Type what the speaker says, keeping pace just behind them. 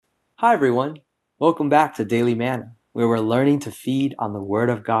Hi everyone, welcome back to Daily Manna, where we're learning to feed on the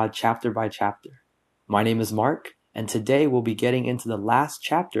Word of God chapter by chapter. My name is Mark, and today we'll be getting into the last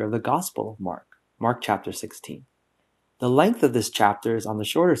chapter of the Gospel of Mark, Mark chapter 16. The length of this chapter is on the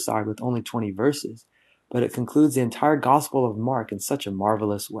shorter side with only 20 verses, but it concludes the entire Gospel of Mark in such a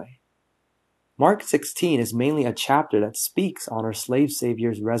marvelous way. Mark 16 is mainly a chapter that speaks on our slave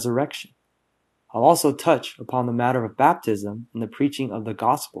Savior's resurrection. I'll also touch upon the matter of baptism and the preaching of the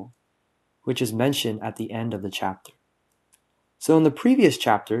gospel, which is mentioned at the end of the chapter. So in the previous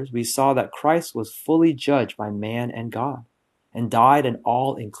chapters, we saw that Christ was fully judged by man and God, and died an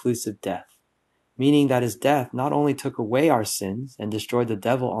all-inclusive death, meaning that his death not only took away our sins and destroyed the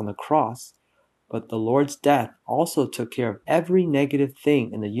devil on the cross, but the Lord's death also took care of every negative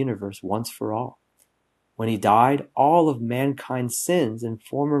thing in the universe once for all. When he died, all of mankind's sins and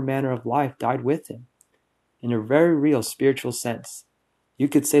former manner of life died with him. In a very real spiritual sense, you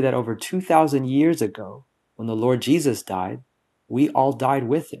could say that over 2,000 years ago, when the Lord Jesus died, we all died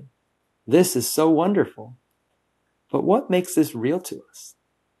with him. This is so wonderful. But what makes this real to us?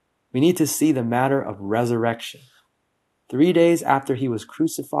 We need to see the matter of resurrection. 3 days after he was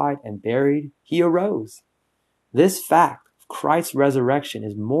crucified and buried, he arose. This fact of Christ's resurrection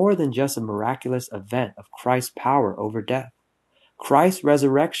is more than just a miraculous event of Christ's power over death. Christ's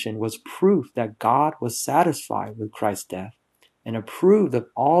resurrection was proof that God was satisfied with Christ's death and approved of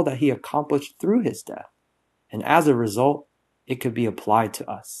all that he accomplished through his death. And as a result, it could be applied to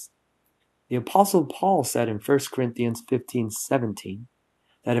us. The Apostle Paul said in 1 Corinthians 15:17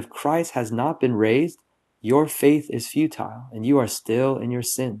 that if Christ has not been raised, your faith is futile and you are still in your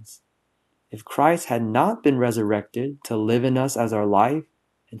sins. If Christ had not been resurrected to live in us as our life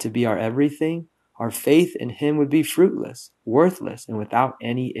and to be our everything, our faith in him would be fruitless, worthless, and without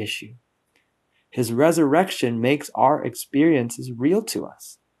any issue. His resurrection makes our experiences real to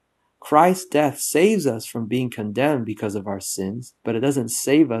us. Christ's death saves us from being condemned because of our sins, but it doesn't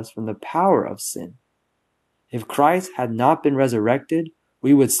save us from the power of sin. If Christ had not been resurrected,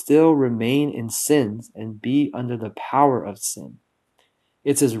 we would still remain in sins and be under the power of sin.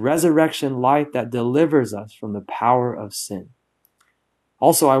 It's his resurrection life that delivers us from the power of sin.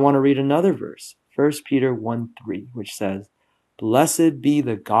 Also, I want to read another verse, 1 Peter 1:3, which says, "Blessed be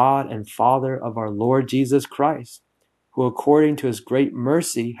the God and Father of our Lord Jesus Christ, who according to his great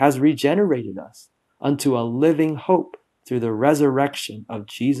mercy has regenerated us unto a living hope through the resurrection of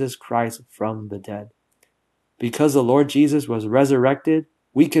Jesus Christ from the dead." Because the Lord Jesus was resurrected,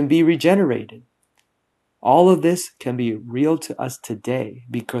 we can be regenerated. All of this can be real to us today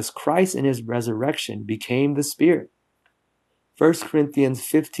because Christ in his resurrection became the Spirit. 1 Corinthians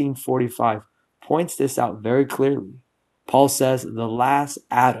 15:45 points this out very clearly. Paul says the last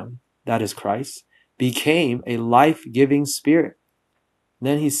Adam, that is Christ, became a life-giving spirit.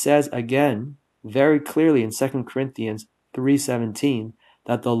 Then he says again very clearly in 2 Corinthians 3:17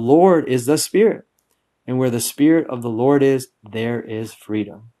 that the Lord is the Spirit, and where the Spirit of the Lord is, there is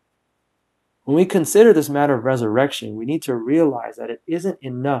freedom. When we consider this matter of resurrection, we need to realize that it isn't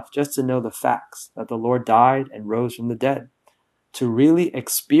enough just to know the facts that the Lord died and rose from the dead. To really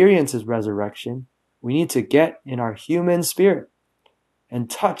experience his resurrection, we need to get in our human spirit and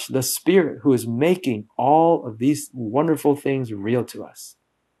touch the Spirit who is making all of these wonderful things real to us.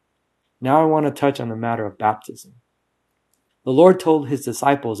 Now I want to touch on the matter of baptism. The Lord told his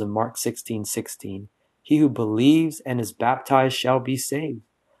disciples in Mark 16:16, "He who believes and is baptized shall be saved,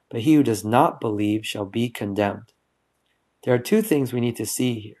 but he who does not believe shall be condemned." There are two things we need to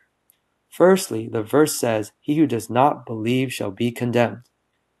see here. Firstly, the verse says, "He who does not believe shall be condemned."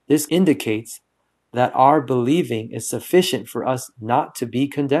 This indicates that our believing is sufficient for us not to be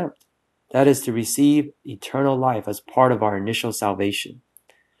condemned. That is to receive eternal life as part of our initial salvation.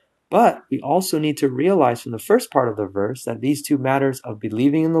 But we also need to realize from the first part of the verse that these two matters of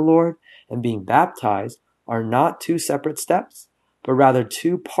believing in the Lord and being baptized are not two separate steps, but rather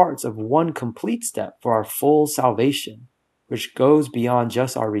two parts of one complete step for our full salvation, which goes beyond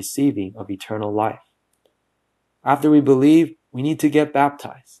just our receiving of eternal life. After we believe, we need to get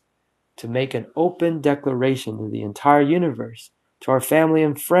baptized, to make an open declaration to the entire universe, to our family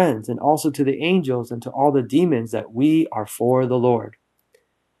and friends, and also to the angels and to all the demons that we are for the Lord.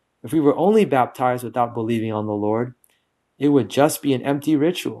 If we were only baptized without believing on the Lord, it would just be an empty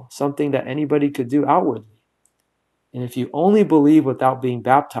ritual, something that anybody could do outwardly. And if you only believe without being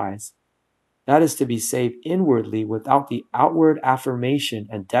baptized, that is to be saved inwardly without the outward affirmation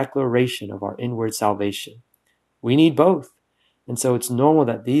and declaration of our inward salvation. We need both, and so it's normal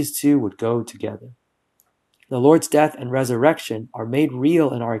that these two would go together. The Lord's death and resurrection are made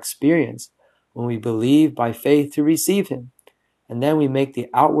real in our experience when we believe by faith to receive him, and then we make the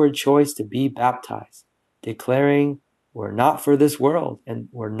outward choice to be baptized, declaring we're not for this world and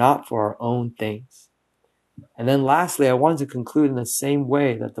we're not for our own things. And then lastly, I wanted to conclude in the same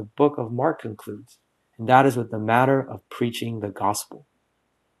way that the book of Mark concludes, and that is with the matter of preaching the gospel.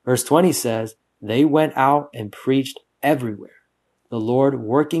 Verse 20 says, they went out and preached everywhere, the Lord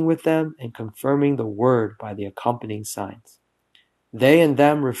working with them and confirming the word by the accompanying signs. They and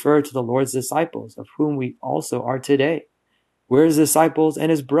them refer to the Lord's disciples, of whom we also are today. We're his disciples and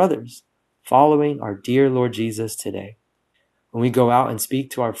his brothers, following our dear Lord Jesus today. When we go out and speak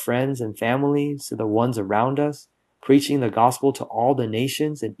to our friends and families, to the ones around us, preaching the gospel to all the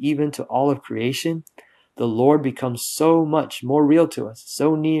nations and even to all of creation, the Lord becomes so much more real to us,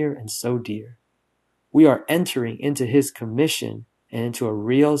 so near and so dear. We are entering into his commission and into a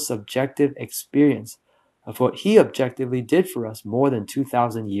real subjective experience of what he objectively did for us more than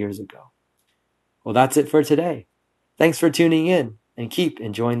 2,000 years ago. Well, that's it for today. Thanks for tuning in and keep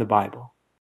enjoying the Bible.